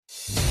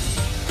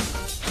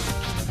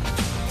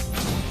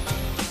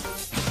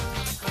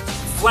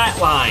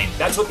flatline.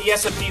 That's what the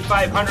S&P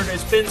 500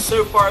 has been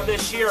so far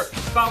this year,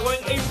 following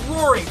a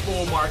roaring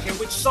bull market,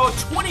 which saw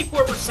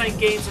 24%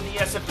 gains in the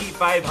S&P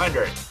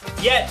 500.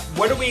 Yet,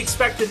 what are we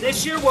expecting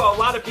this year? Well, a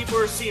lot of people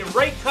are seeing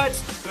rate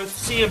cuts, they're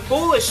seeing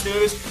bullish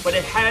news, but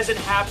it hasn't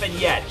happened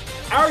yet.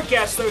 Our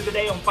guest, though,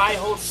 today on Buy,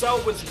 Hold,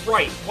 Sell was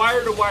right,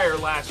 wire to wire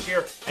last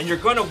year, and you're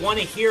going to want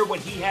to hear what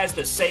he has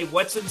to say,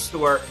 what's in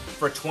store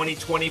for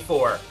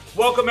 2024.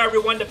 Welcome,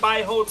 everyone, to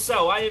Buy, Hold,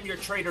 Sell. I am your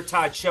trader,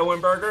 Todd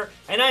Schoenberger,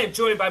 and I am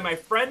joined by my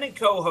friend and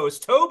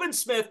co-host, Tobin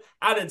Smith,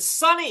 out in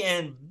sunny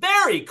and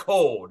very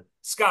cold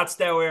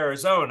Scottsdale,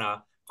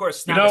 Arizona. Of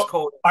course, not as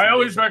cold. I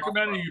always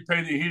recommend that you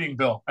pay the heating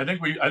bill. I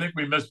think we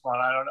missed one.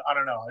 I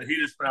don't know. The heat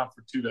has been out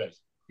for 2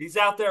 days. He's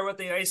out there with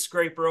the ice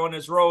scraper on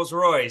his Rolls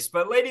Royce.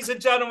 But ladies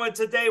and gentlemen,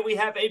 today we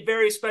have a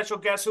very special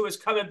guest who is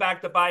coming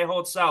back to Buy,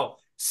 Hold, Sell.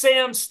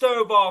 Sam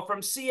Stovall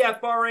from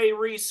CFRA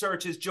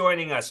Research is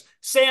joining us.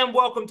 Sam,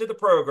 welcome to the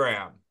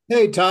program.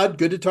 Hey, Todd.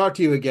 Good to talk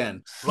to you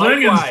again.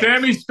 Slinging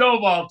Sammy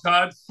Stovall,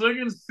 Todd.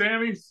 Slinging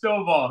Sammy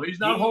Stovall. He's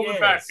not holding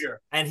back here.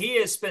 And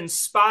he has been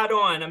spot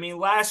on. I mean,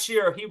 last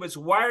year he was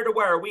wire to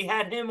wire. We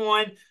had him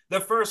on the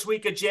first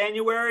week of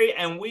January,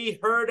 and we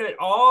heard it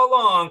all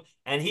along,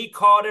 and he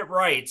called it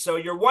right. So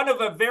you're one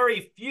of a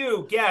very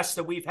few guests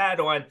that we've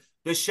had on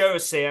the show,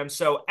 Sam.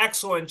 So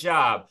excellent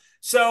job.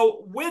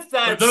 So with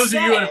that For those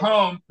of you at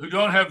home who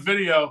don't have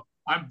video,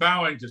 I'm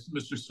bowing to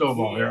Mr.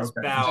 Stovall here.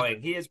 Okay.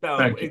 Bowing. He is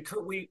bowing.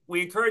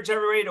 We encourage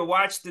everybody to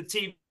watch the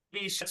TV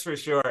shows for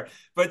sure.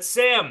 But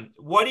Sam,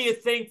 what do you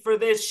think for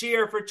this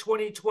year, for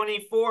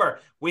 2024?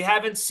 We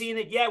haven't seen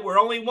it yet. We're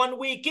only 1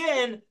 week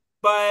in,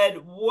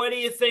 but what do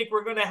you think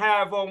we're going to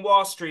have on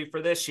Wall Street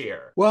for this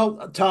year?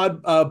 Well,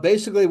 Todd,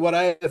 basically what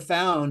I have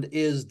found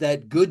is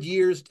that good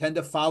years tend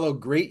to follow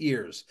great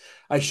years.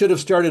 I should have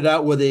started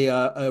out with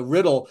a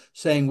riddle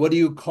saying,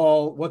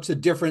 what's the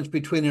difference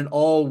between an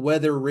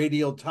all-weather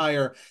radial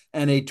tire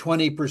and a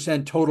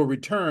 20% total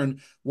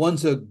return?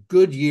 One's a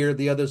good year,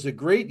 the other's a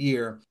great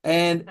year.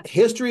 And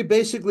history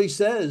basically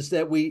says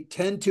that we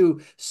tend to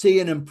see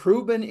an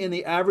improvement in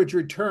the average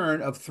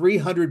return of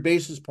 300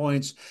 basis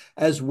points,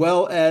 as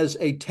well as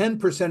a 10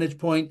 percentage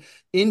point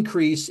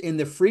increase in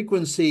the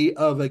frequency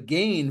of a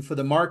gain for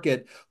the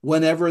market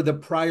whenever the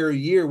prior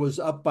year was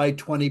up by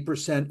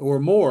 20% or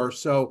more.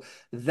 So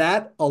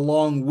that,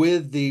 along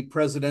with the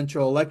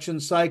presidential election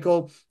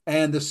cycle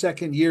and the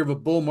second year of a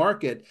bull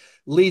market,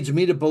 leads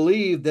me to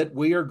believe that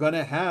we are going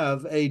to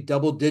have a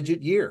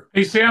double-digit year.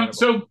 Hey, Sam,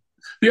 so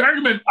the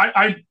argument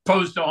I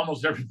pose to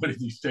almost everybody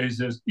these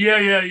days is,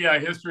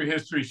 history,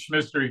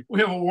 schmistery. We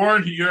have a war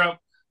in Europe.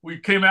 We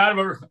came out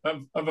of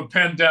a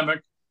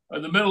pandemic.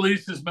 The Middle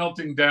East is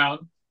melting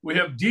down. We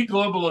have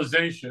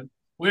deglobalization.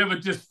 We have a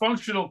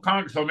dysfunctional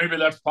Congress. So maybe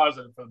that's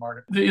positive for the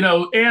market.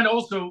 And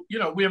also,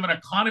 we have an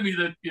economy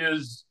that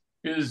is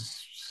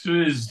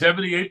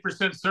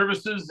 78%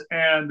 services,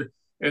 and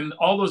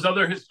all those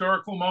other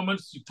historical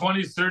moments,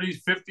 20s,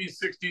 30s, 50s,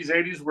 60s,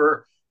 80s,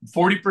 were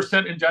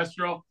 40%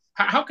 industrial.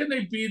 How can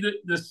they be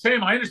the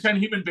same? I understand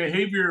human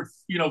behavior,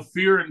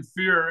 fear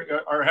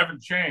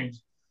haven't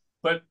changed,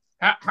 but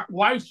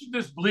why should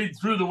this bleed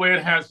through the way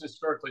it has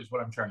historically is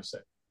what I'm trying to say,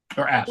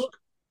 or ask.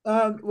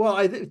 Well,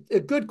 a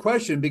good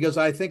question, because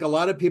I think a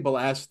lot of people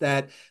ask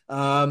that.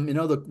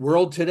 The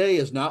world today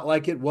is not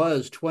like it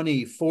was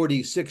 20,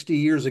 40, 60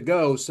 years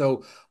ago.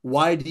 So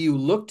why do you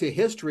look to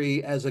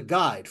history as a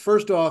guide?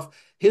 First off,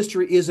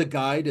 history is a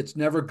guide. It's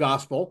never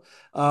gospel.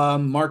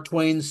 Mark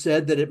Twain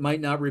said that it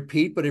might not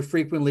repeat, but it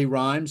frequently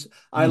rhymes.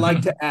 I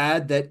like to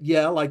add that,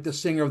 like the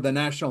singer of the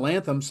national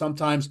anthem,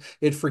 sometimes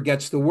it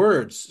forgets the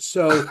words.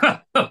 So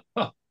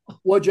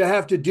what you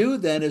have to do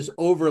then is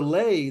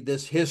overlay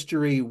this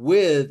history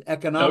with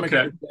economic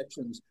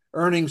projections,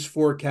 earnings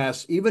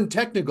forecasts, even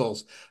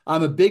technicals.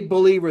 I'm a big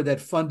believer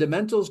that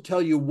fundamentals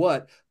tell you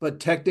what,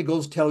 but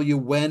technicals tell you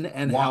when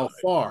and how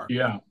far.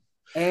 Yeah.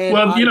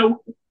 And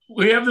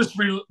we have this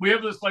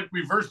like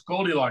reverse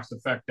Goldilocks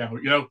effect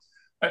now.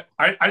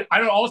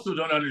 I also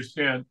don't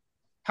understand,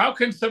 how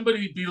can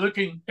somebody be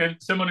looking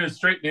at someone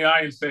straight in the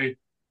eye and say,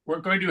 we're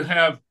going to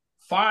have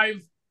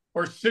 5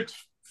 or 6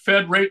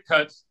 Fed rate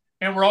cuts,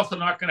 and we're also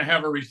not going to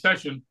have a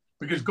recession?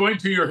 Because going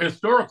to your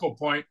historical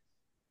point,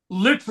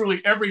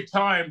 literally every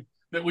time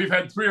that we've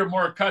had 3 or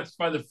more cuts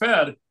by the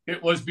Fed,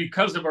 it was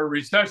because of a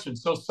recession.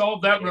 So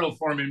solve that riddle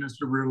for me,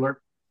 Mr.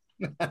 Ruler.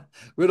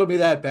 Riddle me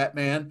that,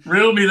 Batman.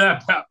 Riddle me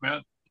that,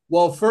 Batman.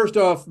 Well, first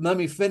off, let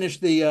me finish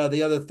the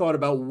other thought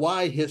about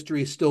why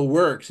history still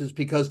works, is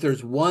because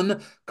there's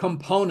one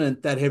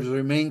component that has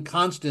remained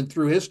constant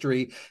through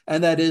history,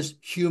 and that is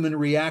human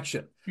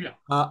reaction. Yeah.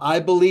 I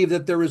believe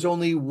that there is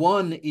only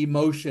one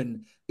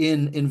emotion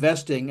in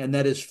investing, and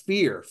that is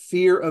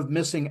fear of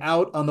missing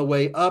out on the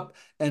way up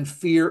and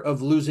fear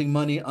of losing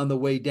money on the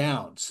way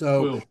down.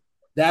 So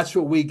that's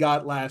what we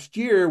got last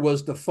year,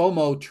 was the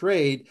FOMO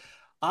trade.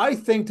 I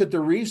think that the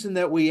reason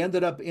that we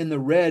ended up in the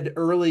red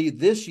early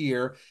this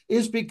year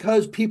is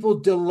because people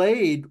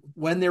delayed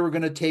when they were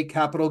going to take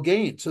capital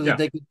gains so that Yeah,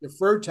 they could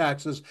defer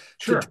taxes to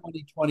sure.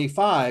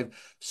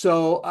 2025.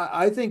 So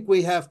I think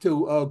we have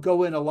to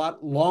go in a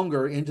lot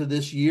longer into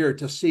this year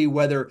to see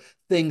whether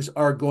things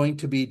are going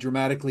to be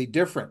dramatically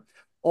different.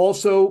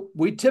 Also,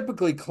 we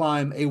typically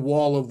climb a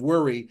wall of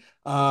worry,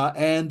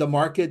 and the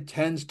market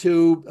tends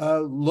to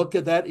look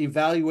at that,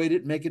 evaluate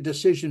it, make a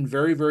decision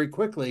very, very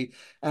quickly.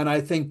 And I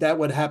think that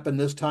would happen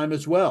this time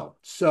as well.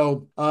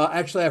 So,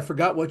 actually, I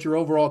forgot what your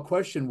overall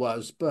question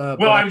was, Well,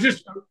 but I was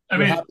just, I I'm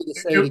mean, happy to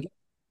say it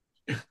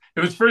again.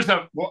 it was first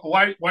up.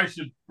 Why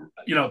should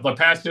the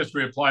past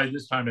history apply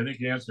this time? I think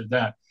you answered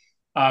that.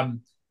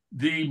 Um,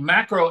 the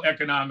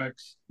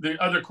macroeconomics.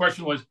 The other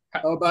question was,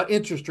 Oh, about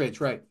interest rates,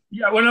 right?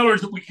 yeah. Well, in other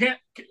words, we can't.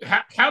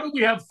 How do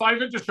we have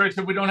five interest rates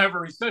if we don't have a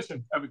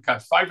recession? I mean,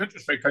 cuts, five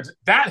interest rate cuts.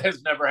 That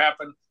has never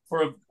happened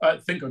for, I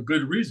think, a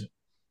good reason.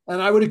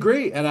 And I would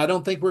agree. And I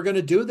don't think we're going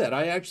to do that.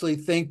 I actually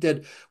think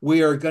that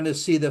we are going to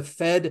see the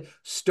Fed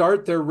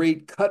start their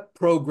rate cut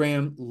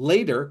program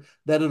later,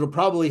 that it'll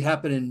probably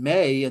happen in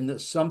May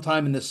and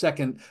sometime in the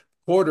second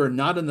quarter,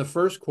 not in the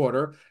first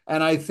quarter.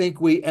 And I think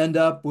we end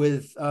up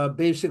with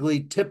basically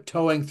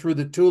tiptoeing through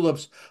the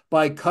tulips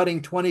by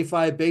cutting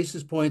 25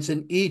 basis points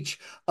in each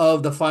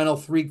of the final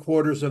three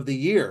quarters of the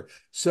year.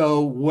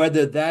 So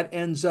whether that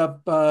ends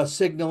up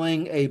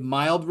signaling a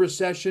mild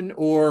recession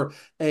or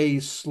a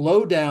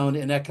slowdown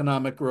in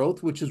economic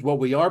growth, which is what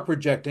we are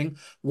projecting,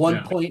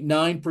 Yeah.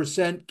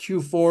 1.9%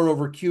 Q4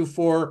 over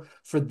Q4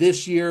 for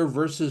this year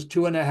versus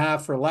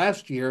 2.5% for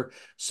last year.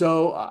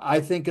 So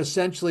I think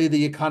essentially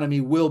the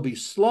economy will be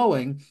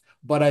slowing,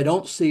 but I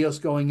don't see us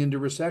going into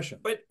recession.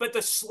 But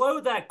to slow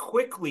that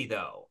quickly,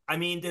 though, I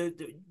mean,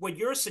 what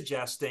you're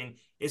suggesting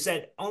is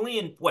that only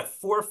in what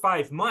 4 or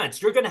 5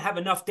 months you're going to have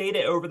enough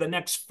data over the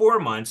next 4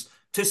 months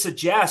to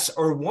suggest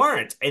or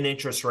warrant an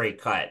interest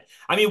rate cut.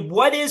 I mean,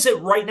 what is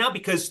it right now?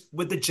 Because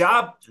with the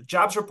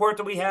jobs report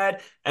that we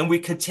had, and we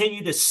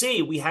continue to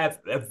see, we have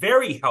a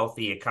very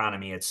healthy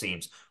economy, it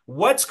seems.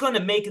 What's going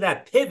to make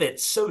that pivot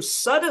so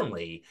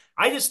suddenly?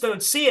 I just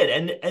don't see it.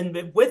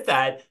 And with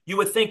that, you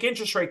would think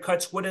interest rate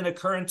cuts wouldn't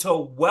occur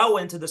until well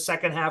into the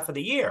second half of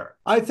the year.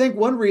 I think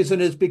one reason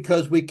is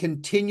because we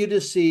continue to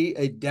see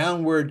a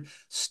downward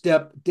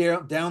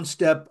down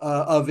step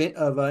of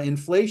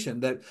inflation.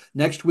 That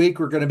next week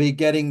we're going to be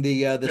getting the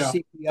Yeah.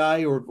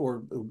 CPI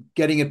or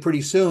getting it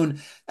pretty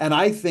soon, and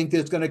I think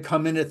it's going to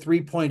come in at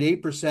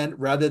 3.8%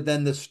 rather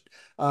than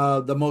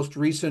the most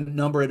recent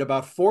number at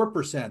about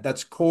 4%.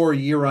 That's core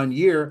year on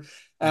year.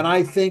 And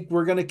I think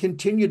we're going to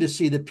continue to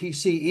see the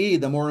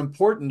PCE, the more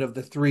important of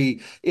the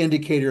three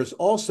indicators,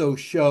 also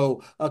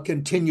show a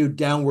continued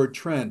downward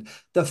trend.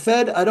 The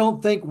Fed, I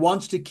don't think,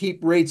 wants to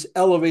keep rates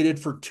elevated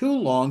for too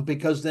long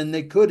because then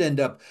they could end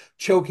up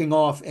choking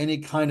off any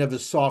kind of a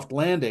soft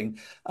landing.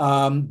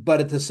 But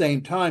at the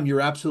same time,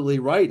 you're absolutely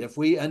right. If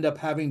we end up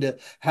having to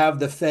have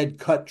the Fed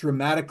cut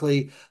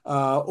dramatically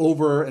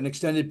over an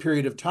extended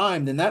period of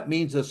time, then that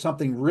means that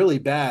something really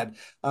bad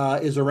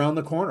is around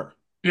the corner.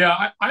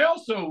 Yeah,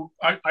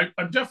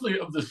 I'm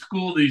definitely of the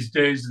school these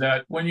days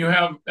that when you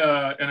have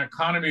an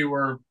economy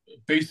where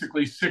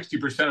basically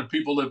 60% of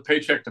people live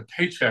paycheck to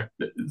paycheck,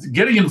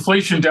 getting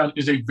inflation down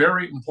is a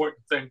very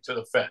important thing to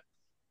the Fed,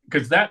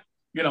 because that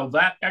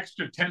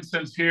extra 10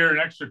 cents here, an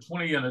extra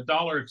 20 and a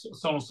dollar,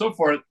 so on and so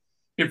forth.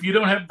 If you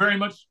don't have very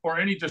much or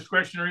any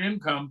discretionary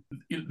income,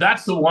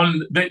 that's the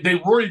one they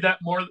worry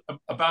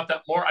about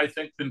that more, I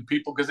think, than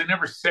people, because they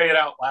never say it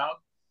out loud.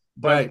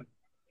 But Right.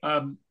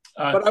 um,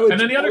 But and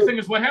then the other thing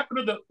is, what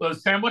happened to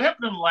Sam? What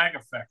happened to the lag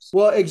effects?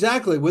 well,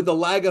 exactly. With the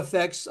lag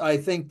effects, I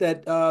think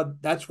that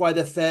that's why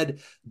the Fed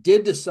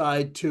did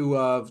decide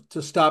to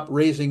stop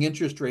raising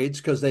interest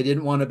rates, because they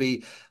didn't want to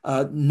be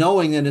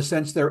knowing, in a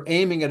sense, they're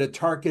aiming at a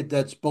target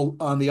that's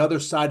on the other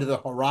side of the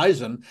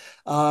horizon.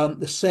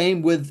 The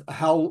same with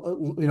how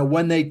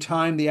when they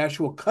time the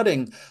actual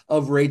cutting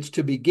of rates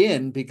to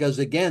begin, because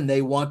again,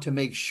 they want to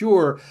make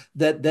sure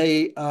that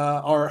they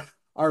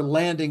are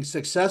landing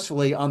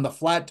successfully on the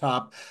flat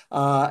top.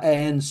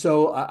 And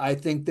so I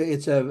think that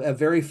it's a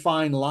very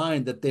fine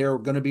line that they're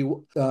going to be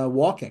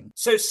walking.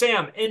 So,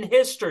 Sam, in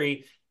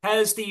history,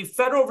 has the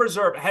Federal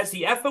Reserve, has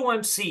the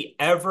FOMC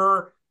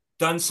ever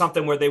done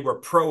something where they were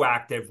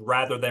proactive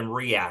rather than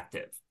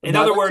reactive? In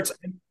Not other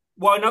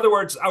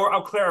words,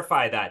 I'll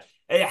clarify that.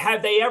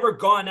 Have they ever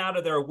gone out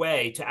of their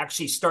way to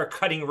actually start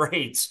cutting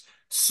rates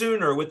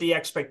sooner with the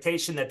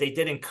expectation that they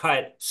didn't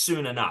cut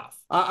soon enough?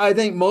 I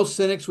think most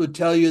cynics would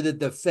tell you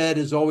that the Fed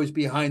is always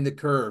behind the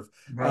curve.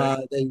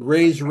 Right. They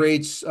raise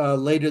rates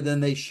later than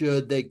they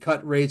should. They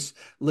cut rates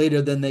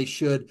later than they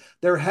should.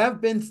 There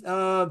have been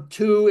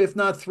two, if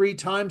not three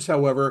times,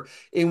 however,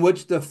 in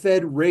which the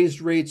Fed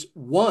raised rates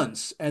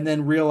once and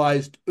then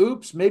realized,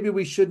 oops, maybe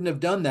we shouldn't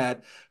have done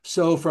that.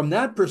 So from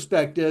that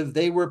perspective,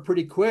 they were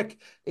pretty quick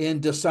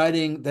in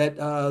deciding that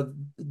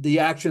the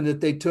action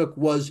that they took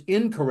was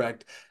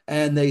incorrect,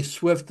 and they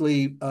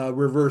swiftly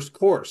reversed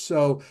course.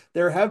 So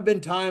there have been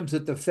times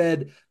that the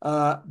Fed,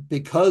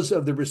 because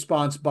of the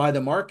response by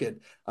the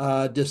market,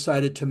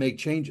 decided to make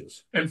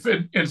changes. And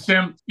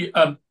Sam,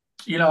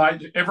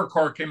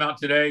 Evercore came out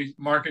today,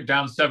 market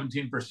down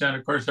 17%.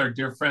 Of course, our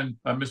dear friend,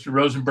 Mr.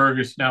 Rosenberg,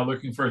 is now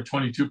looking for a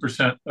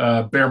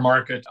 22% bear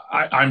market.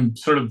 I'm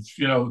sort of,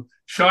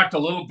 shocked a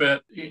little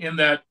bit in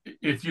that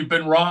if you've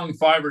been wrong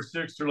 5 or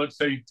 6 or let's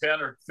say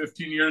 10 or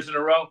 15 years in a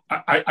row,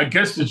 I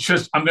guess it's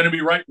just I'm going to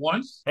be right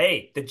once.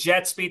 Hey, the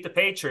Jets beat the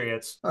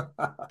Patriots.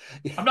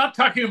 I'm not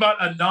talking about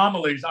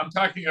anomalies. I'm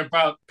talking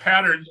about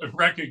pattern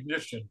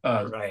recognition.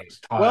 Right.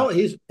 Well,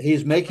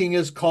 he's making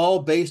his call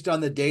based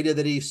on the data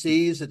that he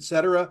sees, et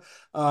cetera.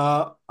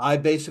 I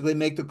basically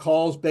make the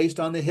calls based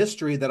on the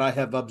history that I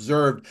have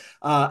observed,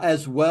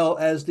 as well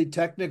as the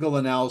technical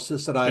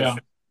analysis that I've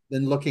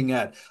been looking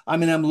at. I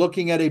mean, I'm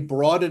looking at a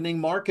broadening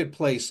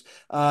marketplace.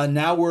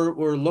 Now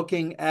we're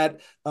looking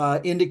at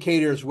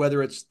indicators,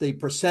 whether it's the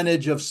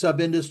percentage of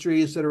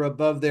sub-industries that are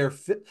above their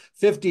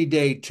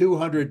 50-day,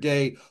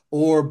 200-day,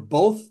 or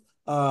both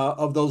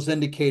of those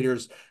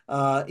indicators.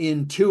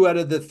 In 2 out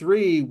of the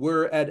 3,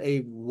 we're at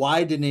a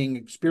widening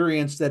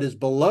experience that is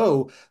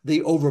below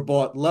the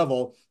overbought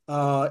level.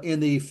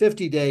 In the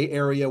 50-day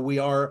area, we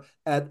are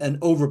at an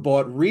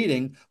overbought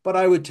reading, but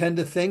I would tend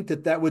to think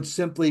that would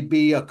simply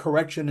be a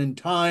correction in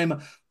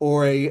time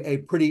or a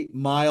pretty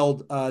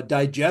mild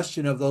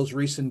digestion of those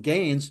recent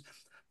gains.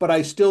 But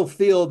I still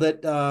feel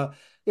that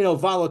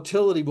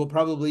volatility will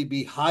probably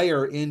be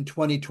higher in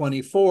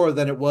 2024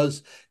 than it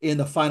was in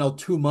the final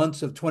 2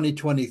 months of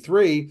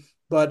 2023.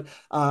 But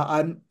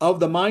I'm of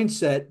the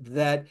mindset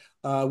that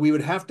we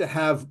would have to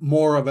have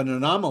more of an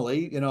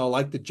anomaly,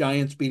 like the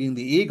Giants beating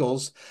the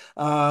Eagles,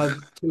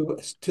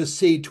 to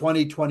see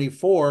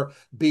 2024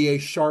 be a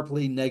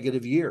sharply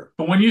negative year.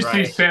 But when you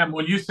say, Sam,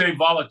 when you say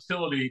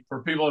volatility,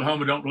 for people at home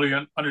who don't really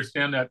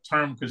understand that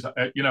term, because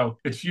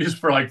it's used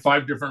for like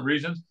 5 different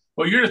reasons.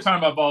 What you're just talking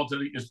about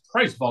volatility is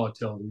price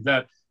volatility,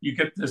 that you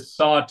get this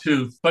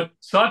sawtooth, but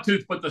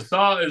the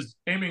saw is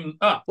aiming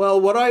up.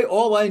 Well,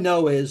 all I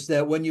know is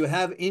that when you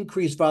have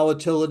increased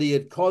volatility,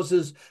 it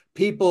causes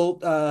people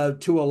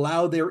to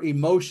allow their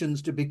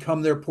emotions to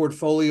become their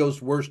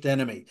portfolio's worst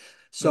enemy.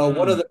 So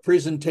one of the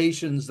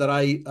presentations that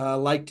I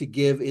like to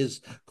give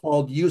is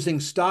called Using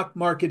Stock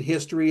Market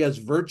History as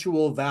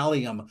Virtual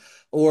Valium,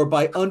 or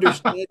by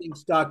understanding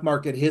stock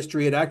market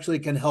history, it actually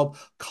can help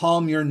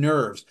calm your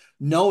nerves.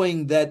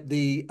 Knowing that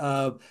the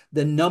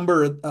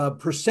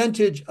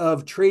percentage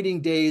of trading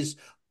days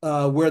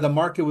where the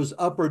market was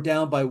up or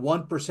down by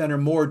 1% or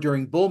more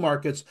during bull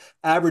markets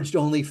averaged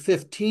only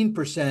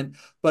 15%,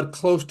 but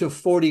close to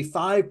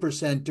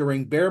 45%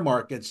 during bear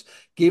markets,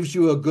 gives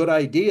you a good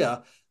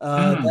idea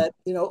that,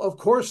 of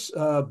course,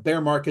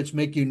 bear markets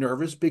make you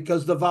nervous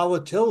because the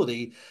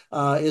volatility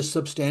is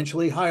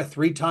substantially higher,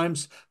 3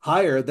 times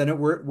higher than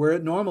where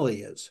it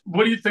normally is.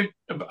 What do you think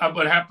about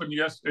what happened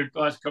yesterday, the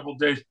last couple of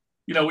days?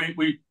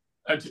 We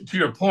to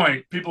your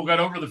point, people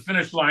got over the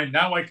finish line.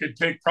 Now I could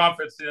take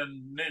profits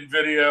in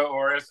NVIDIA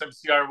or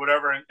SMCI or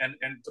whatever and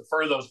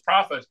defer those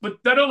profits. But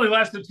that only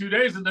lasted 2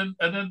 days, and then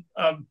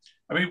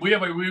we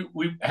have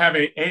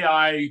a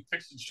AI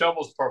picks and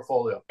shovels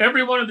portfolio.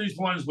 Every one of these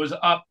ones was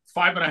up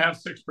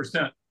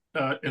 5.5-6%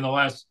 in the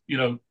last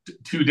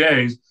 2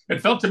 days.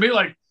 It felt to me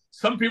like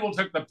some people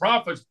took the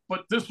profits,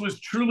 but this was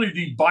truly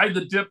the buy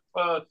the dip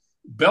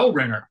bell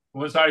ringer.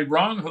 Was I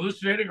wrong,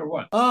 hallucinating, or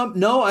what?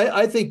 No,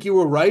 I think you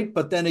were right.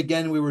 But then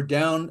again, we were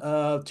down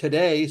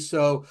today.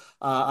 So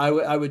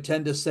I would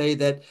tend to say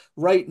that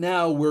right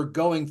now we're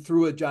going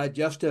through a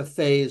digestive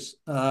phase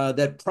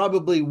that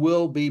probably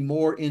will be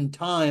more in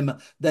time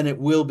than it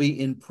will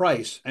be in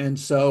price. And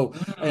so,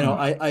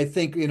 I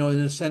think, in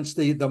a sense,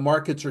 the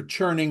markets are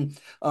churning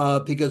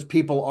because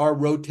people are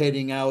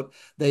rotating out.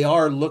 They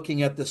are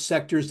looking at the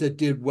sectors that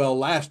did well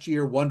last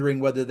year, wondering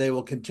whether they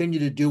will continue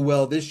to do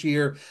well this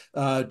year,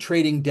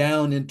 trading down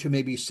into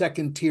maybe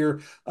second tier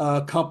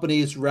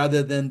companies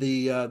rather than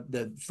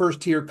the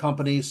first tier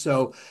companies.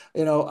 So,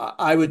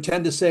 I would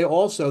tend to say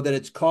also that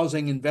it's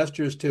causing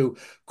investors to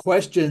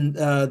question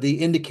the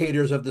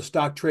indicators of the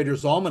Stock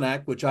Traders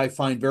Almanac, which I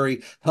find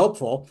very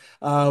helpful,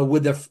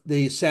 with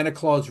the Santa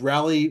Claus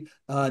rally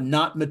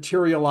not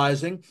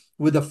materializing,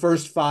 with the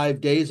first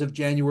 5 days of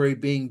January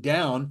being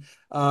down.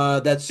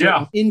 That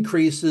certainly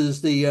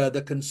increases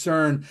the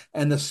concern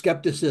and the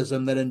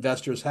skepticism that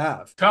investors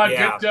have. Todd,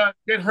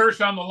 get Hirsch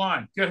on the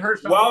line.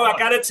 I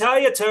got to tell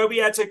you, Toby,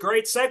 that's a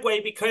great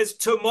segue, because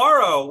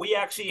tomorrow we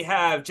actually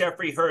have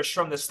Jeffrey Hirsch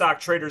from the Stock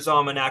Traders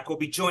Almanac will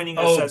be joining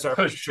us as our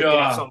featured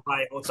guest on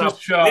Buy Hold Sell.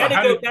 We had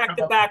to go back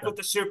to back with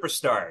the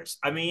superstars.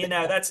 I mean,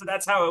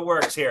 that's how it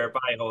works here at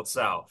Buy Hold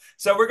Sell.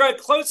 So we're going to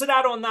close it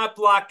out on that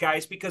block,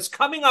 guys, because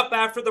coming up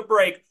after the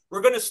break,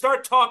 we're going to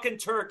start talking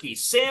turkey.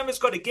 Sam is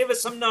going to give us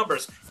some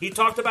numbers. He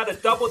talked about a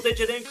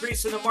double-digit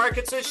increase in the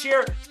markets this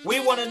year. We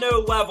want to know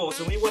levels,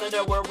 and we want to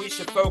know where we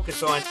should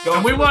focus on.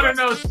 And we want to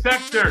know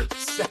sectors.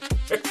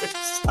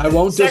 I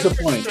won't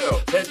disappoint.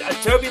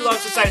 Toby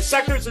loves to say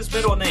Sectors his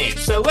middle name.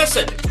 So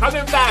listen,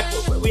 coming back,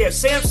 we have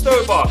Sam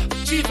Stovall,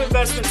 Chief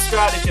Investment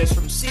Strategist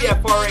from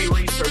CFRA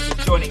Research,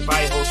 is joining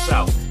Buy, Hold,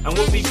 Sell. And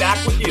we'll be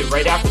back with you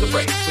right after the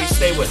break. Please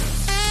stay with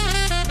us.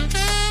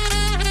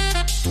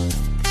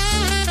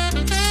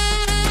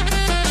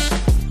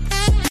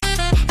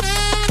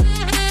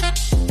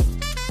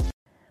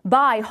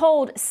 Buy,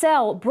 Hold,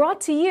 Sell, brought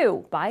to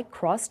you by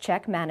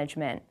Crosscheck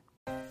Management.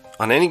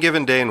 On any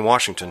given day in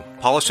Washington,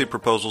 policy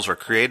proposals are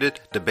created,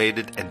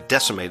 debated, and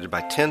decimated by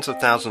tens of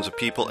thousands of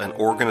people and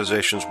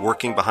organizations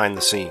working behind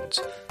the scenes.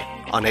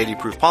 On 80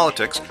 Proof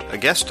Politics, a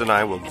guest and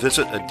I will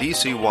visit a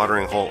D.C.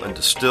 watering hole and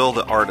distill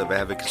the art of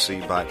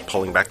advocacy by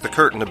pulling back the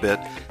curtain a bit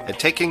and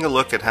taking a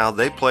look at how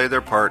they play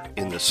their part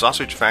in the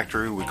sausage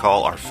factory we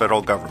call our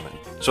federal government.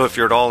 So if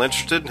you're at all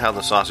interested in how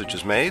the sausage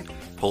is made,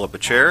 pull up a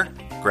chair,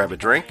 grab a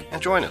drink, and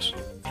join us.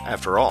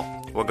 After all,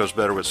 what goes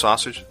better with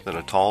sausage than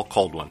a tall,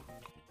 cold one?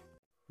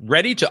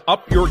 Ready to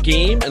up your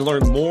game and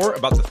learn more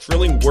about the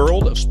thrilling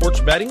world of sports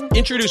betting?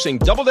 Introducing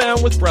Double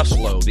Down with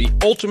Breslow, the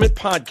ultimate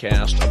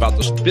podcast about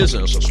the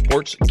business of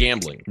sports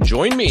gambling.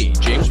 Join me,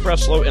 James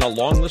Breslow, and a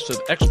long list of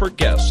expert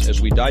guests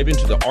as we dive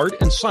into the art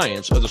and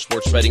science of the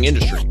sports betting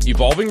industry.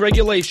 Evolving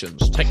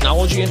regulations,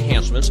 technology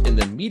enhancements, and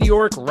the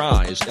meteoric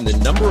rise in the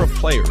number of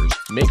players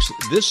makes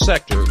this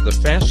sector the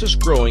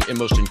fastest growing and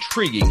most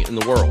intriguing in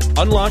the world.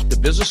 Unlock the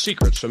business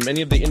secrets from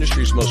many of the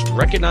industry's most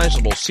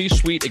recognizable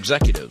C-suite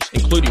executives,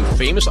 including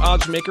famous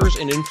odds makers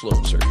and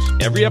influencers.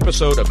 Every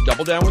episode of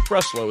Double Down with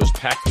Breslow is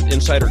packed with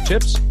insider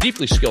tips,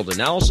 deeply skilled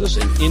analysis,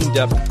 and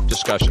in-depth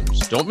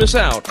discussions. Don't miss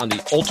out on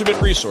the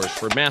ultimate resource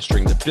for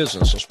mastering the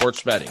business of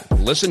sports betting.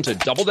 Listen to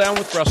Double Down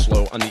with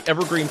Breslow on the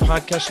Evergreen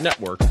Podcast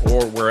Network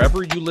or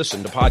wherever you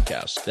listen to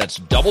podcasts. That's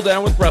Double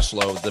Down with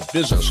Breslow, the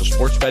business of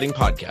sports betting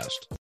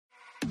podcast.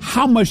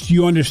 How much do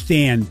you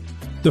understand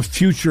the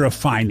future of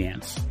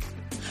finance?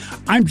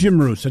 I'm Jim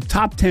Roos, a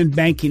top 10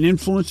 banking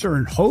influencer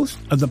and host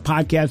of the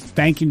podcast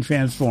Banking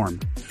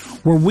Transformed,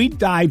 where we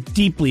dive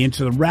deeply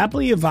into the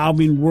rapidly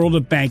evolving world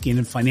of banking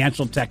and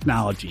financial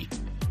technology.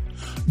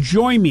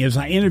 Join me as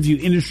I interview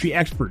industry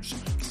experts,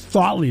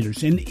 thought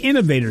leaders, and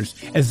innovators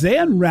as they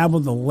unravel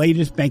the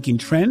latest banking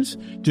trends,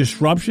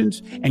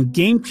 disruptions, and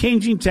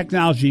game-changing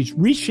technologies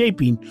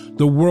reshaping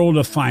the world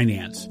of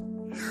finance.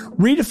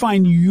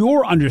 Redefine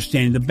your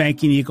understanding of the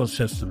banking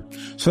ecosystem.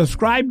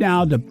 Subscribe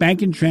now to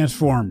Banking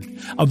Transformed,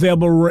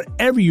 available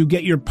wherever you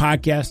get your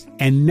podcasts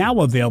and now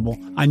available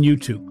on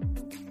YouTube.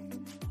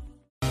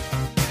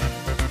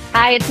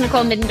 Hi, it's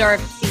Nicole Middendorf,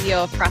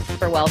 CEO of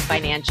Prosper Wealth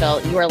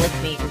Financial. You are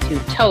listening to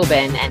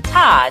Tobin and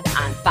Todd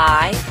on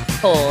Buy,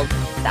 Hold,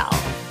 Sell.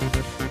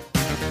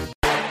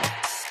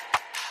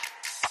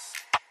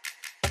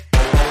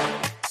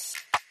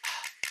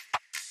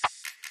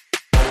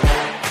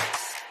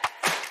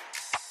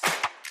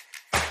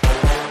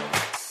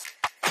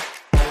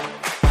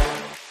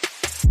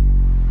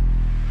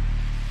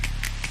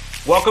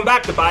 Welcome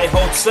back to Buy,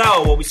 Hold,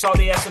 Sell. Well, we saw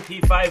the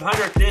S&P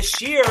 500 this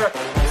year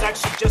has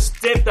actually just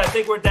dipped. I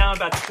think we're down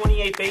about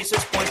 28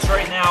 basis points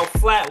right now,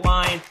 flat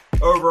line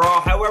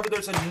overall. However,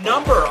 there's a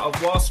number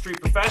of Wall Street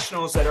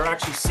professionals that are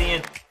actually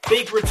seeing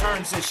big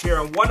returns this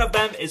year, and one of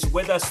them is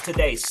with us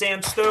today,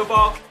 Sam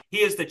Stovall.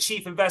 He is the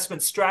Chief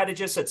Investment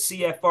Strategist at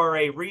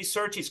CFRA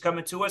Research. He's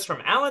coming to us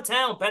from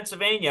Allentown,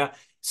 Pennsylvania.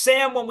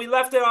 Sam, when we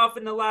left it off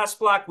in the last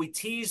block, we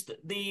teased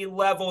the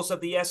levels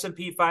of the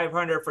S&P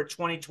 500 for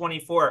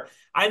 2024.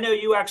 I know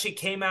you actually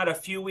came out a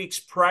few weeks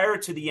prior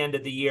to the end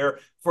of the year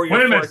for your.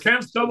 Wait a minute, Sam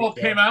Stovall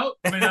came out?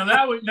 I mean,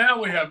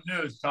 now we have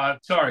news, Todd.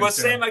 Sorry. Well,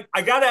 Sam,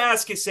 I got to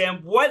ask you,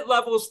 Sam, what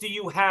levels do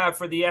you have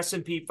for the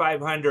S&P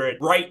 500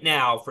 right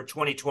now for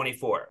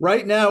 2024?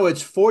 Right now,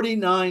 it's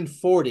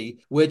 4940,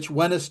 which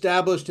when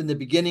established in the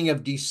beginning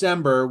of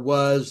December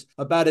was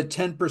about a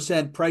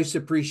 10% price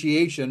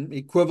appreciation,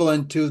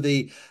 equivalent to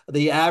the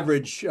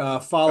average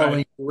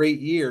following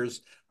great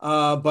years.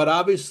 But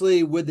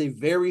obviously, with a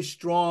very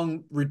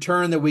strong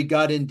return that we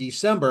got in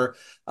December,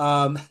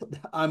 I'm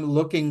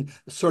looking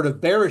sort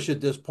of bearish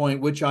at this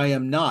point, which I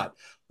am not.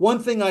 One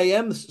thing I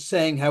am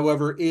saying,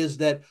 however, is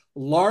that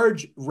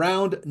large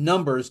round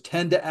numbers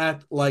tend to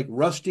act like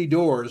rusty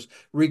doors,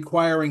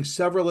 requiring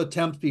several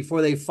attempts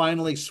before they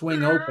finally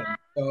swing open.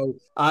 So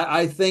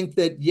I think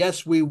that,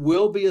 yes, we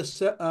will be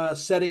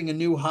setting a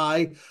new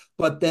high,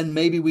 but then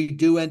maybe we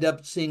do end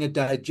up seeing a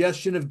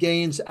digestion of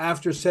gains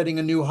after setting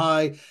a new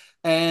high.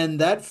 And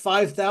that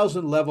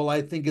 5,000 level,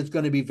 I think, is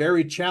going to be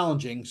very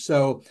challenging.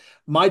 So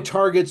my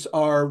targets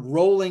are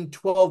rolling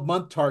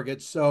 12-month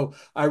targets. So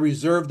I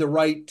reserve the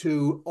right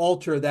to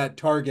alter that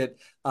target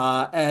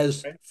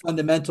as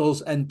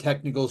fundamentals and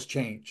technicals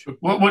change.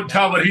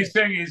 What he's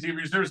saying is he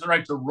reserves the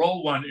right to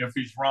roll one if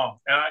he's wrong.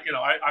 And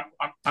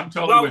I'm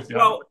totally with you.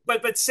 Well,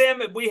 but Sam,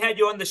 we had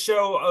you on the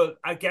show.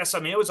 I guess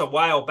it was a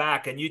while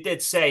back, and you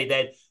did say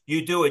that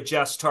you do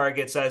adjust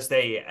targets as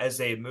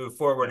they move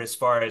forward, as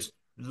far as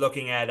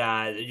looking at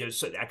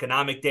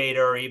economic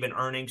data or even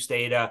earnings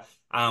data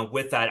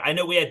with that. I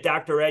know we had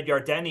Dr. Ed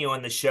Yardeni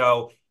on the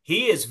show,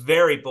 He is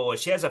very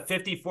bullish. He has a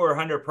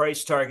 5,400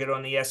 price target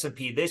on the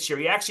S&P this year.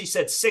 He actually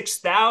said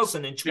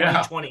 6,000 in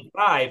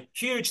 2025. Yeah.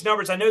 Huge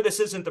numbers. I know this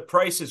isn't the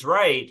Price is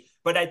Right,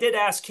 but I did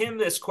ask him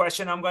this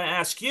question. I'm going to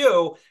ask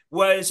you,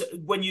 was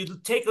when you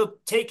take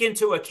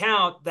into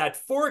account that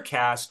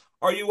forecast,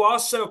 are you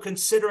also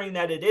considering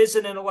that it is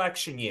an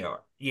election year?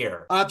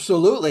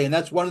 Absolutely. And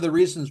that's one of the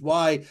reasons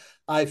why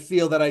I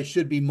feel that I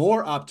should be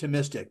more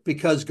optimistic,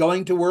 because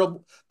going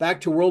to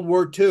back to World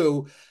War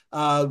II,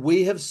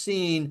 we have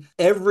seen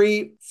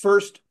every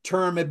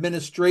first-term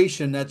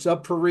administration that's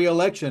up for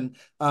re-election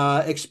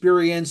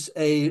experience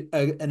an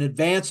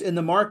advance in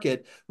the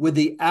market, with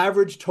the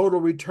average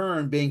total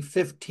return being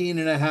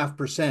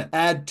 15.5%.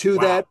 Add to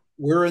that,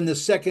 we're in the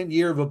second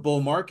year of a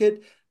bull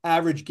market.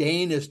 Average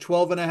gain is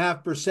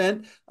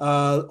 12.5%.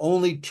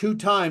 Only 2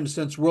 times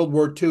since World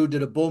War II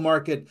did a bull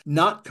market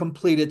not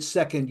complete its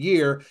second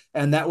year,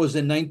 and that was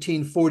in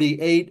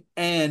 1948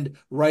 and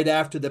right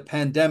after the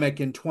pandemic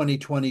in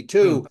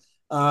 2022.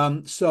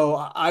 So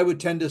I would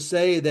tend to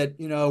say that,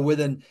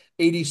 with an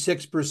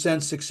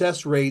 86%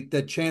 success rate,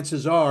 that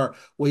chances are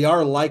we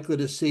are likely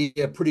to see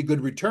a pretty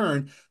good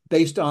return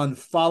based on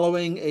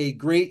following a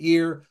great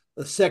year,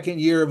 the second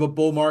year of a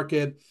bull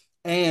market,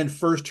 and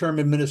first-term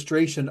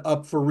administration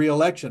up for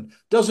re-election.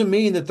 Doesn't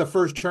mean that the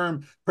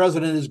first-term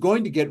president is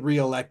going to get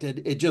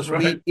re-elected. It just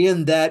means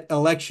in that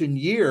election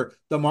year,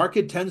 the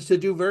market tends to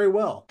do very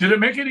well. Did it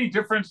make any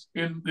difference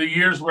in the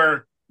years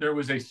where there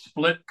was a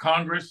split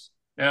Congress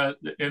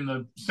in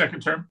the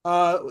second term?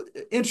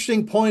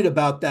 Interesting point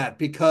about that,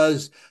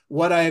 because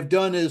what I have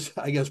done is,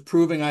 I guess,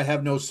 proving I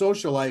have no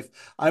social life.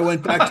 I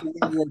went back to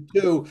World War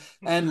II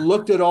and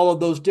looked at all of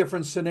those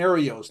different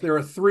scenarios. There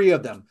are 3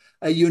 of them.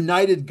 A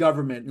united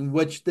government in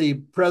which the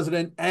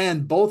president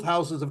and both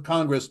houses of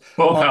Congress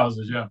are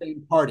the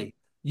same party.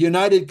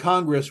 United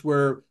Congress,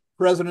 where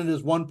president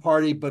is one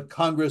party, but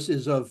Congress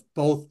is of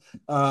both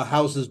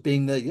houses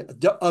being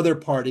the other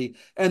party,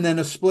 and then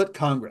a split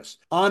Congress.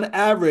 On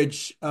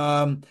average,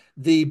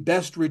 the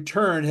best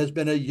return has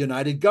been a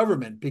united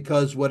government,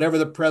 because whatever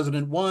the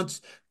president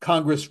wants,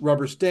 Congress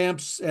rubber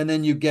stamps, and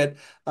then you get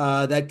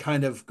that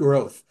kind of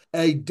growth.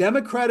 A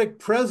Democratic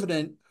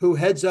president who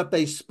heads up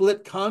a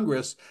split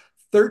Congress,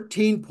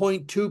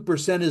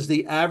 13.2% is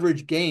the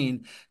average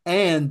gain,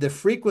 and the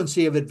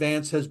frequency of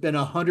advance has been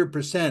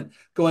 100%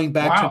 going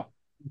back to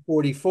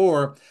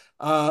 44.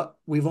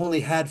 We've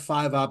only had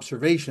 5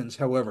 observations,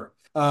 however.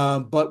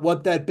 But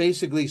what that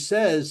basically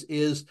says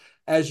is,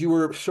 as you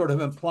were sort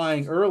of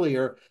implying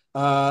earlier,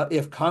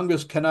 if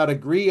Congress cannot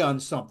agree on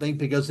something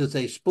because it's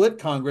a split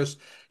Congress,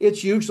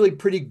 it's usually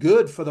pretty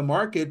good for the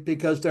market,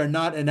 because they're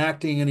not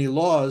enacting any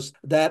laws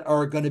that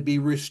are going to be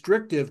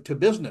restrictive to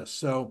business.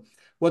 So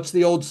what's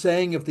the old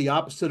saying? If the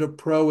opposite of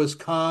pro is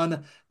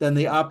con, then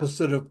the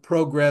opposite of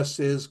progress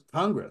is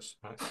Congress.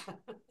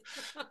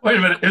 Wait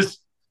a minute.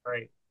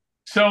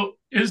 So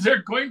is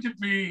there going to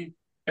be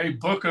a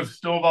book of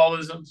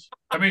Stovallisms?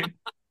 I mean,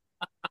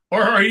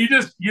 or are you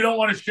don't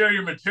want to share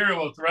your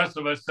material with the rest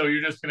of us, so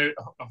you're just going to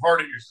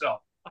hoard it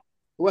yourself?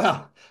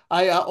 Well,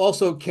 I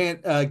also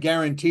can't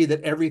guarantee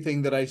that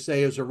everything that I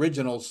say is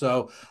original,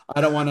 so I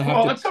don't want to have to.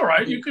 Well, that's all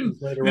right. You can,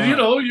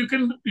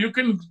 you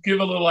can give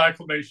a little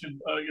acclamation,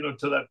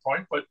 to that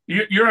point. But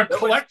you're a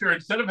collector.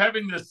 Instead of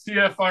having the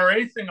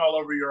CFRA thing all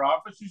over your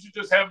office, you should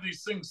just have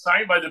these things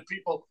signed by the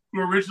people who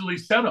originally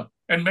sent them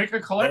and make a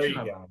collection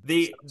of them.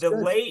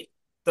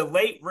 The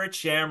late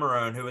Rich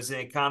Yamarone, who was an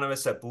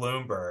economist at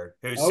Bloomberg,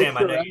 who, Sam,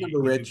 I know you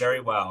do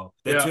very well.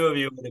 The 2 of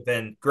you would have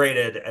been great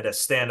at a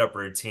stand-up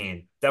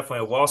routine. Definitely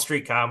a Wall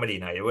Street comedy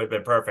night. It would have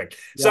been perfect.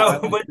 Yeah,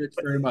 I like Rich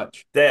very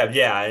much.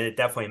 Yeah, I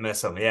definitely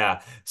miss him.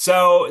 Yeah.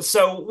 So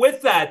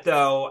with that,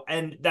 though,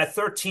 and that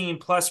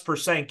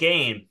 13+%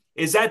 gain,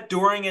 is that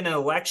during an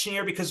election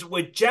year? Because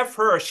with Jeff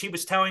Hirsch, he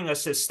was telling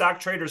us his Stock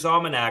Traders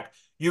Almanac,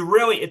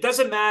 it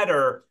doesn't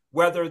matter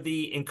whether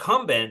the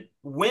incumbent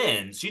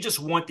wins, you just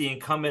want the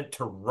incumbent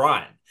to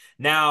run.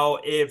 Now,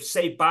 if,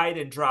 say,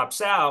 Biden drops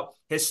out,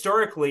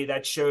 historically,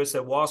 that shows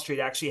that Wall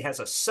Street actually has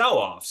a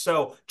sell-off.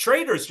 So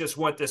traders just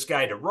want this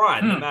guy to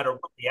run, no matter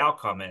what the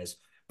outcome is.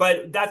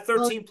 But that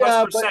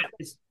 13+%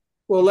 is...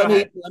 Well,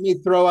 let me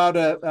throw out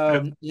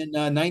in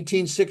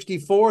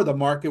 1964, the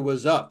market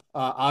was up.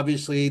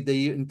 Obviously,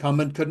 the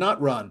incumbent could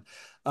not run.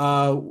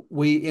 In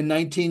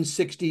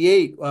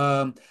 1968,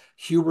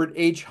 Hubert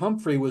H.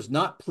 Humphrey was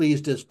not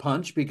pleased as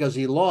punch because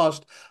he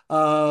lost,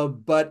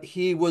 but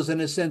he was,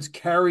 in a sense,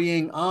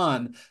 carrying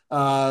on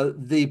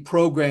the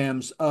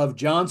programs of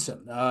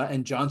Johnson,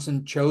 and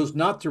Johnson chose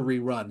not to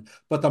rerun,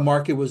 but the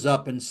market was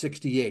up in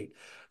 68.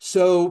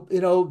 So,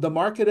 the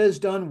market has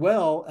done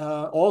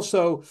well.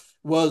 Also,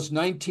 was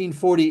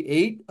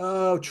 1948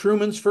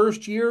 Truman's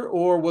first year,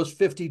 or was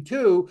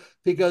 52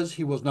 because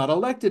he was not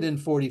elected in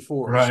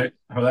 44? Right.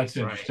 Oh, that's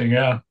interesting.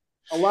 Yeah.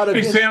 A lot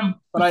of Sam,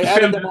 but I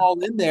added them all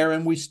in there,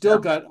 and we still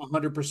got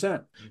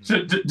 100%. So,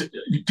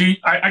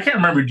 I can't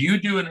remember. Do you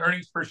do an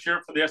earnings per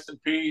share for the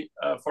S&P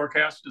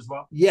forecast as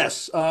well?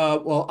 Yes.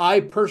 Well, I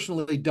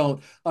personally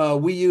don't.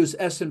 We use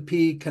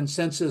S&P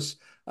consensus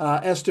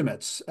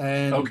estimates,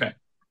 and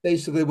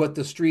basically what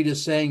the street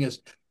is saying is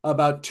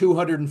about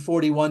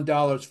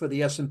 $241 for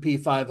the S&P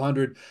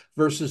 500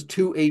 versus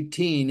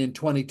 218 in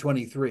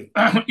 2023.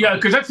 Yeah,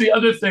 because that's the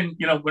other thing,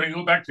 when you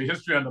go back to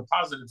history on the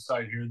positive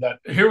side here, that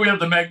here we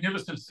have the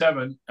Magnificent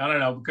Seven. I don't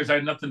know, because I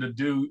had nothing to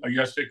do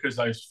yesterday because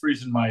I was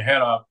freezing my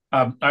head off.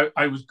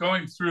 I was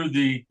going through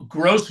the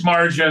gross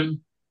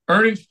margin,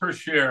 earnings per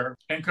share,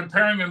 and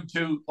comparing them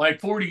to like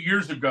 40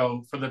 years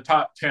ago for the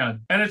top 10.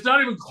 And it's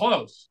not even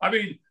close. I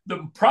mean,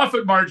 the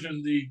profit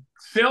margin, the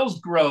sales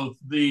growth,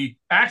 the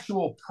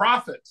actual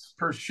profits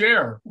per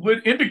share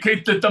would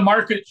indicate that the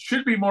market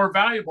should be more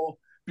valuable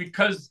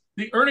because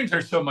the earnings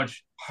are so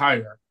much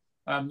higher.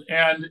 And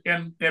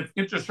if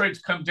interest rates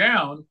come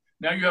down,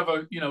 now you have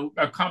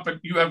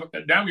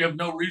now we have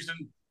no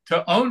reason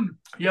to own.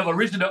 You have a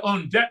reason to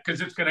own debt because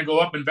it's going to go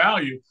up in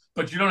value,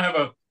 but you don't have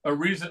a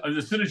reason.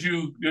 As soon as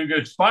it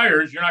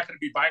expires, you're not going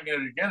to be buying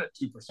it again at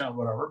 2% or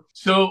whatever.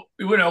 So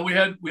we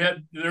had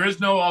there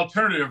is no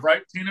alternative,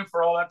 right, Tina?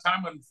 For all that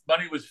time when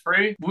money was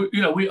free,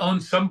 we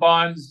owned some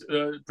bonds,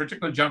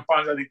 particularly junk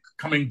bonds, I think,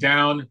 coming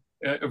down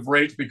of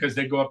rates because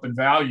they go up in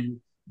value.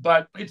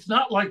 But it's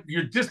not like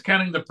you're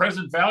discounting the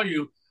present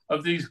value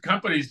of these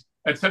companies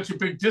at such a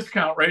big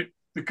discount rate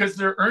because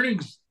their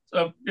earnings,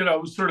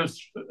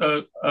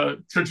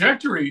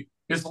 trajectory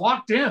is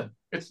locked in.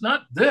 It's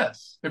not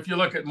this. If you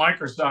look at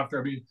Microsoft,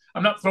 I mean,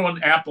 I'm not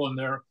throwing Apple in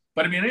there,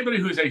 but I mean, anybody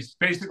who's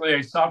basically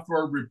a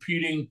software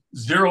repeating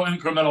zero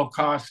incremental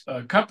cost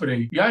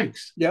company,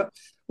 yikes. Yep.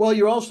 Well,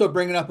 you're also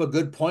bringing up a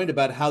good point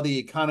about how the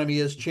economy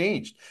has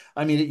changed.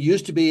 I mean, it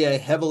used to be a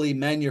heavily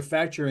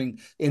manufacturing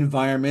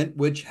environment,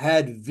 which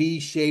had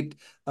V-shaped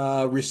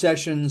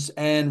recessions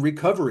and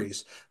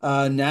recoveries.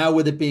 Now,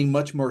 with it being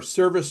much more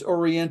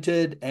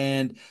service-oriented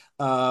and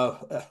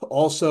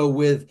also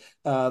with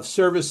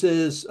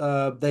services,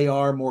 they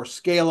are more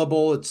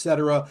scalable, et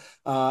cetera.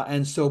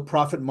 And so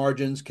profit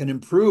margins can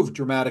improve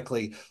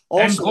dramatically.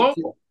 Also, and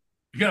global,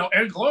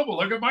 and global.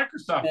 Look at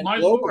Microsoft, my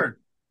global. Lord.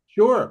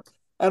 Sure.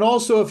 And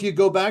also, if you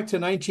go back to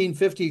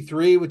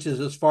 1953, which is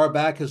as far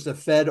back as the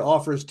Fed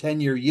offers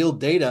 10-year yield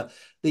data,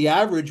 the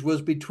average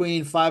was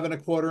between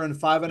 5.25% and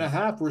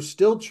 5.5%. We're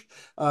still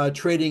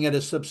trading at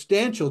a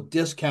substantial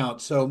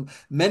discount. So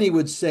many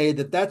would say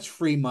that that's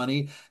free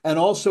money. And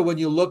also, when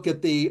you look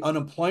at the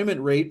unemployment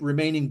rate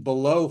remaining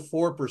below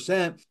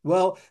 4%,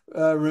 well,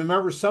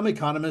 remember some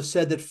economists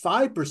said that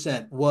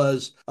 5%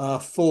 was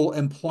full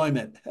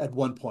employment at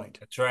one point.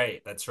 That's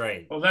right. That's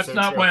right. Well, that's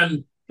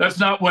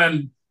not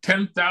when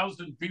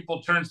 10,000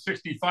 people turn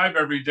 65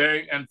 every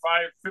day and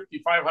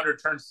 5,500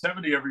 turn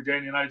 70 every day in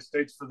the United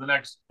States for the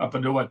next up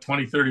until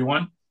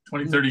 2031,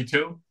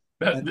 2032.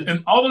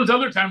 And all those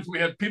other times we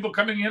had people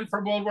coming in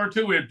from World War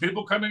II. We had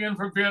people coming in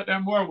from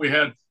Vietnam War. We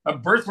had a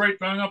birth rate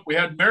going up. We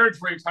had marriage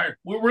rates higher.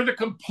 We're the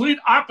complete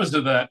opposite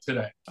of that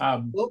today,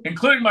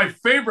 including my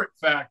favorite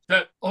fact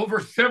that over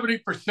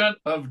 70%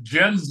 of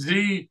Gen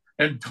Z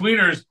and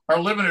tweeners are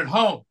living at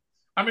home.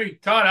 I mean,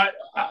 Todd,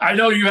 I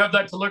know you have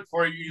that to look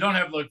for. You don't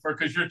have to look for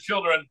because your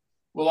children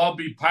will all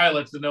be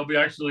pilots and they'll be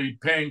actually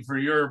paying for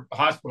your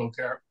hospital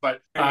care.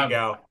 But there you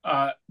go.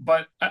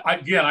 But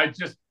again,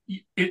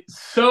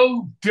 it's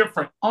so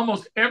different.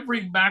 Almost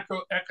every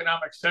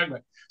macroeconomic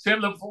segment.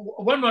 Sam, the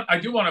one I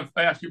do want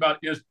to ask you about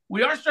is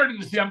we are starting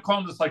to see, I'm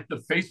calling this like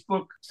the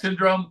Facebook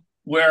syndrome,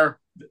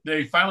 where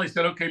they finally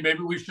said, okay,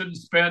 maybe we shouldn't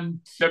spend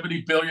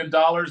 $70 billion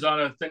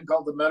on a thing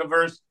called the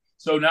metaverse.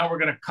 So now we're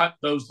going to cut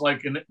those,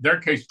 like in their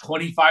case,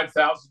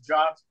 25,000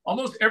 jobs.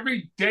 Almost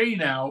every day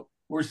now,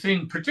 we're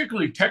seeing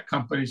particularly tech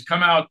companies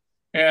come out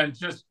and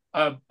just,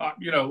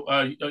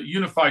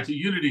 unify to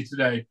Unity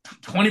today,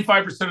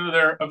 25%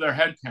 of their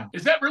headcount.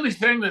 Is that really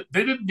saying that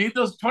they didn't need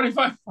those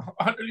 25%,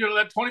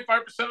 that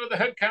 25% of the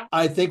headcount?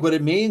 I think what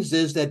it means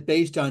is that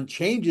based on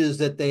changes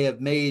that they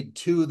have made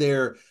to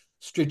their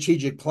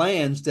strategic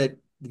plans, that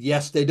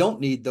yes, they don't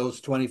need those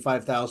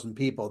 25,000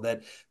 people,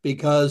 that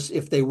because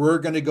if they were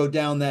going to go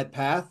down that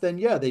path, then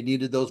yeah, they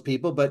needed those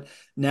people. But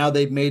now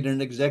they've made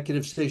an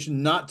executive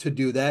decision not to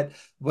do that.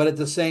 But at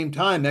the same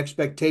time,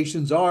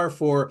 expectations are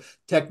for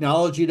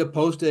technology to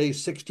post a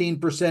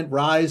 16%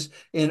 rise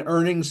in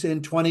earnings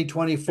in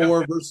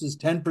 2024 versus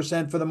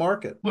 10% for the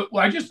market. Well,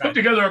 I just put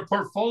together a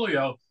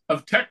portfolio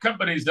of tech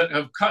companies that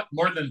have cut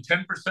more than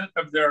 10%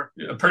 of their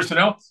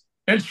personnel.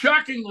 And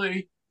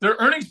shockingly, their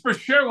earnings per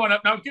share went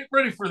up. Now, get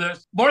ready for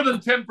this. More than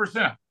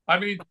 10%. I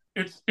mean,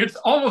 it's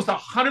almost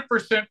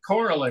 100%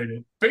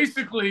 correlated.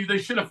 Basically, they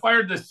should have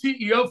fired the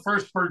CEO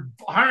first for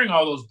hiring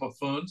all those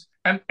buffoons.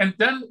 And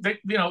then,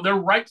 they're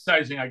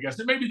right-sizing, I guess.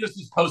 And maybe this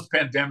is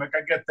post-pandemic.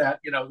 I get that.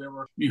 There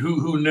were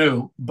who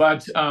knew.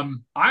 But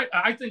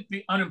I think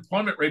the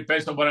unemployment rate,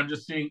 based on what I'm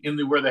just seeing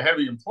where the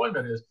heavy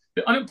employment is,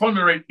 the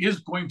unemployment rate is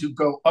going to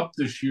go up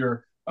this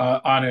year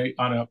on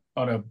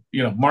a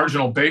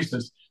marginal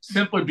basis,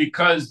 simply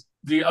because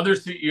the other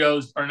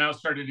CEOs are now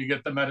starting to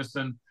get the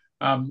medicine.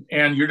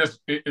 And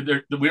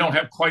we don't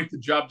have quite the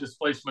job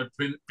displacement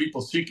between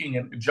people seeking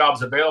and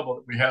jobs available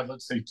that we had,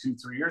 let's say,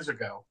 2-3 years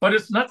ago. But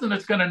it's nothing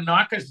that's going to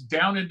knock us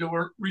down into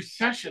a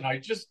recession. I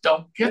just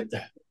don't get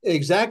that.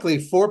 Exactly.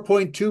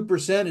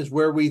 4.2% is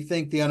where we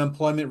think the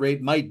unemployment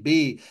rate might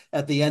be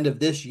at the end of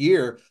this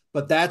year.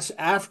 But that's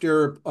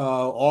after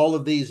all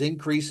of these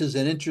increases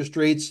in interest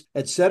rates,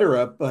 et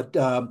cetera. But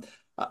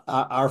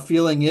our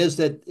feeling is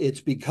that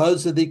it's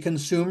because of the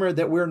consumer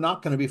that we're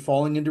not going to be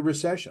falling into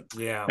recession.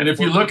 Yeah. And if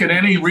you look at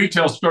any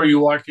retail store you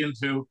walk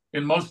into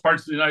in most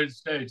parts of the United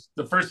States,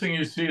 the first thing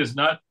you see is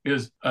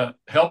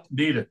help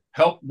needed,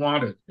 help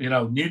wanted,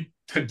 need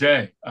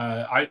today.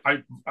 I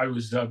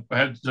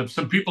had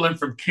some people in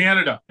from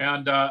Canada,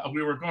 and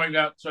we were going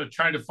out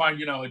trying to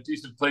find a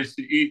decent place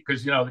to eat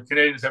because the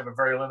Canadians have a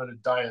very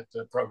limited diet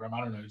program. I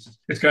don't know.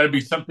 It's got to be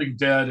something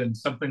dead and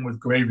something with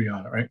gravy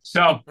on it, right?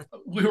 So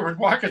we were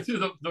walking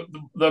through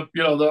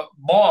the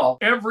mall.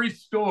 Every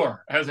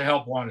store has a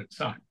help wanted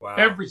sign. Wow,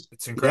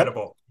 it's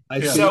incredible.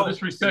 Yep. So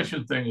this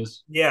recession thing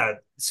is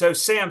So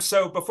Sam,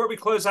 before we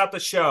close out the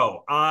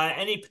show,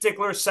 any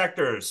particular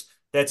sectors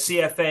that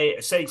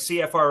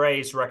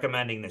CFRA is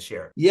recommending this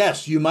year?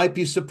 Yes, you might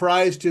be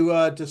surprised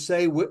to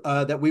say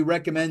that we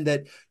recommend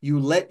that you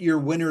let your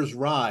winners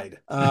ride.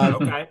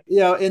 Okay.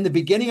 In the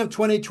beginning of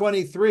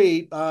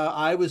 2023,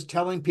 I was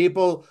telling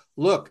people,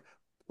 look,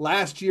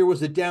 last year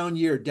was a down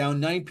year,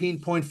 down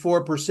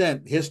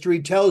 19.4%.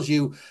 History tells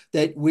you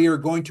that we are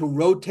going to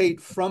rotate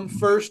from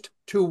first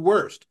to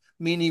worst,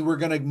 meaning we're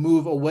going to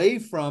move away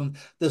from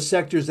the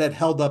sectors that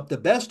held up the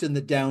best in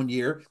the down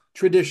year,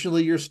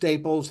 traditionally your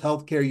staples,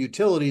 healthcare,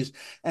 utilities,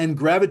 and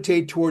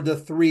gravitate toward the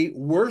 3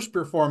 worst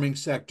performing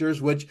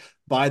sectors, which,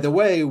 by the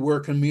way, were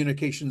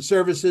communication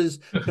services,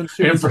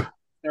 consumer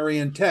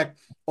and tech,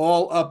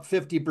 all up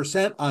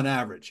 50% on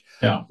average.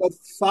 Yeah. But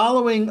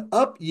following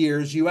up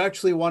years, you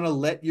actually want to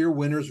let your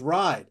winners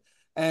ride.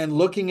 And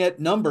looking at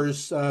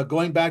numbers,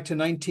 going back to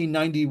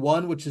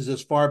 1991, which is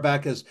as far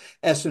back as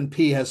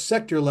S&P has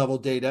sector level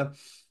data,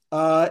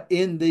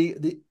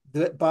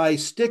 by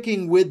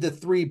sticking with the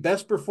 3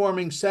 best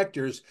performing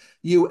sectors,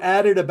 you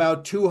added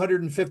about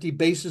 250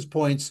 basis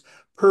points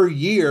per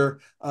year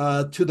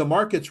to the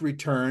market's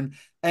return,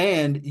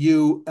 and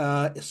you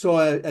saw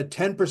a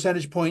 10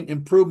 percentage point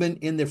improvement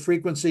in the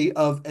frequency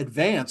of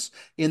advance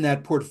in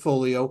that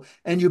portfolio,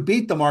 and you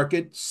beat the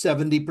market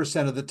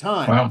 70% of the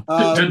time.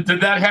 Wow.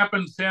 Did that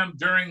happen, Sam,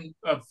 during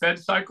Fed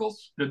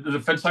cycles? Did the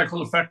Fed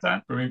cycle affect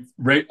that? I mean,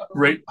 rate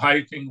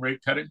hiking,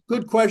 rate cutting?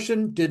 Good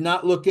question. Did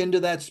not look into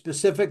that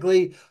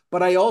specifically,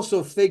 but I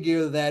also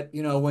figure that,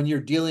 when you're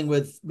dealing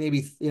with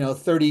maybe,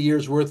 30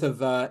 years worth of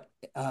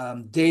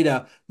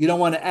data, you don't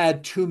want to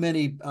add too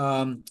many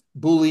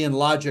Boolean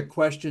logic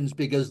questions,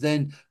 because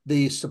then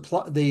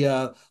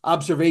the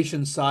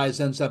observation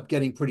size ends up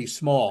getting pretty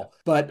small.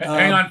 But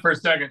hang on for a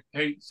second.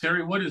 Hey,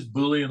 Siri, what is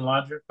Boolean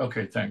logic?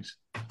 Okay, thanks.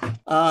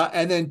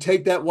 And then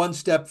take that one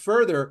step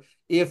further.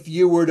 If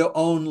you were to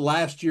own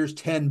last year's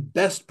 10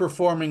 best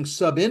performing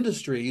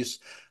sub-industries,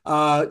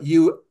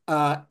 you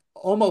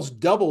almost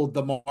doubled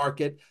the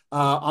market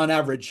on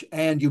average,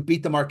 and you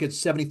beat the market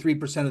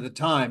 73% of the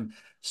time.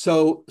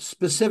 So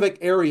specific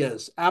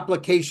areas: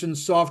 application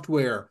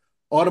software,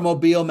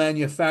 automobile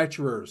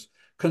manufacturers,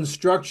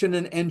 construction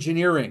and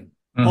engineering,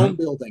 home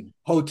building,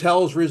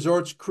 hotels,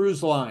 resorts,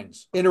 cruise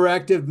lines,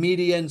 interactive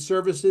media and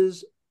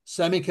services,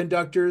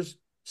 semiconductors,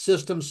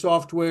 system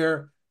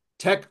software,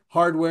 tech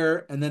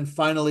hardware, and then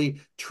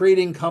finally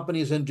trading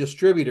companies and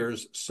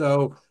distributors.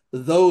 So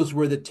those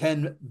were the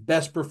 10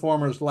 best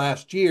performers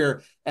last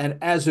year. And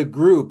as a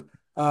group,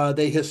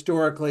 they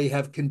historically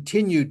have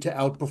continued to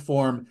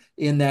outperform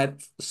in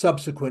that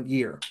subsequent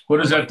year. What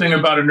is that thing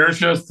about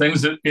inertia?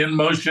 Things that in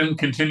motion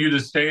continue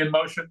to stay in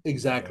motion?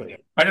 Exactly.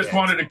 I just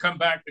wanted to come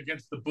back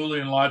against the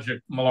Boolean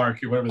logic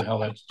malarkey, whatever the hell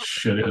that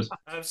shit is.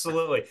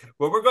 Absolutely.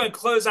 Well, we're going to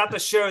close out the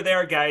show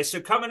there, guys. So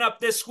coming up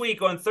this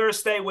week on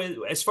Thursday,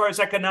 as far as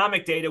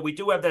economic data, we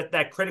do have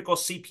that critical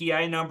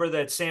CPI number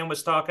that Sam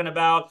was talking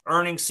about.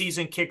 Earnings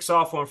season kicks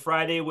off on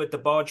Friday with the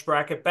bulge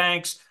bracket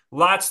banks.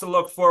 Lots to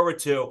look forward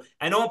to.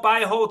 And on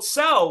Buy, Hold,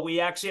 Sell,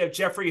 we actually have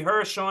Jeffrey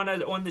Hirsch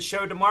on the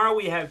show tomorrow.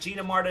 We have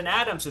Gina Martin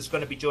Adams is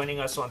going to be joining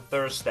us on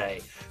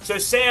Thursday. So,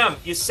 Sam,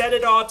 you said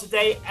it all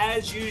today.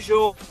 As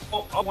usual,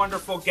 a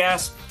wonderful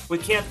guest. We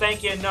can't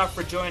thank you enough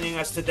for joining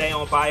us today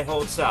on Buy,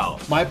 Hold, Sell.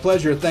 My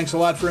pleasure. Thanks a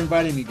lot for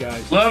inviting me,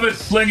 guys. Love it,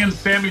 slinging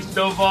Sammy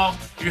Stovall.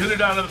 You hit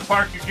it out of the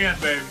park again,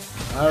 baby.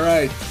 All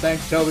right.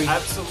 Thanks, Toby.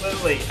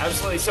 Absolutely.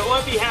 So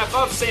on behalf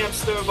of Sam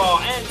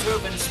Stovall and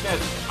Tobin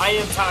Smith, I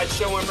am Todd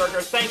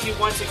Schoenberger. Thank you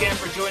once again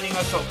for joining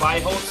us on Buy,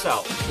 Hold,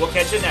 Sell. We'll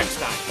catch you next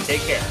time. Take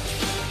care.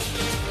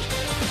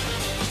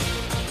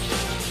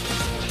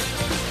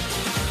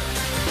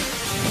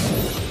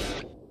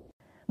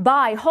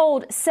 Buy,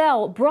 Hold,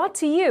 Sell, brought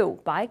to you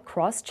by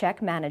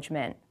Crosscheck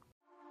Management.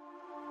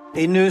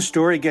 A news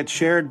story gets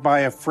shared by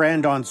a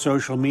friend on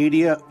social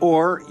media,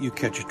 or you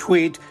catch a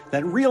tweet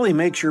that really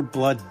makes your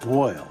blood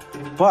boil.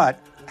 But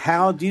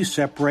how do you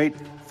separate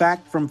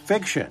fact from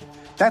fiction?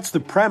 That's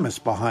the premise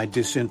behind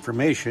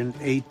Disinformation,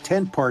 a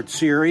 10-part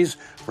series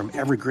from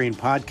Evergreen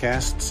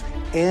Podcasts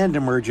and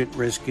Emergent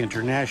Risk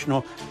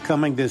International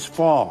coming this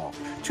fall.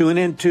 Tune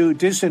into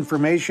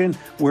Disinformation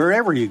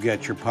wherever you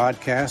get your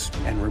podcasts.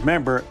 And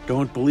remember,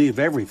 don't believe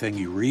everything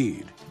you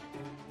read.